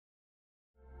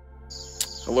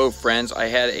Hello friends, I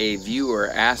had a viewer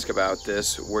ask about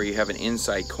this where you have an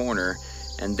inside corner,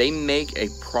 and they make a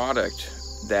product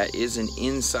that is an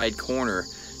inside corner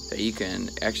that you can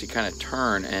actually kind of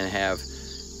turn and have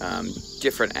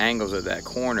different angles of that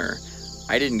corner.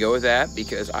 I didn't go with that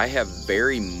because I have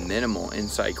very minimal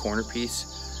inside corner piece.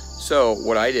 So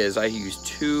what I did is I used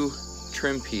 2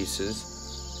 trim pieces.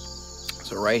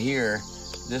 So right here,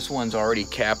 this one's already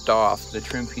capped off. The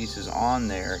trim piece is on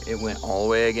there. It went all the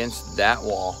way against that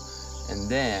wall. And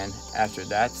then after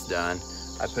that's done,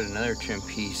 I put another trim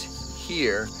piece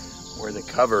here where the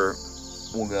cover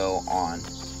will go on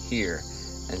here.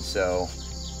 And so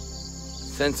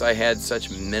since I had such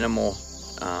minimal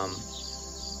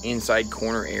inside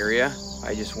corner area,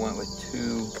 I just went with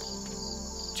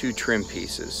two trim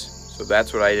pieces. So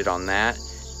that's what I did on that.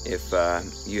 If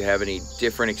you have any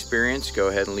different experience, go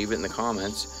ahead and leave it in the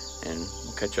comments, and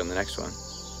we'll catch you on the next one.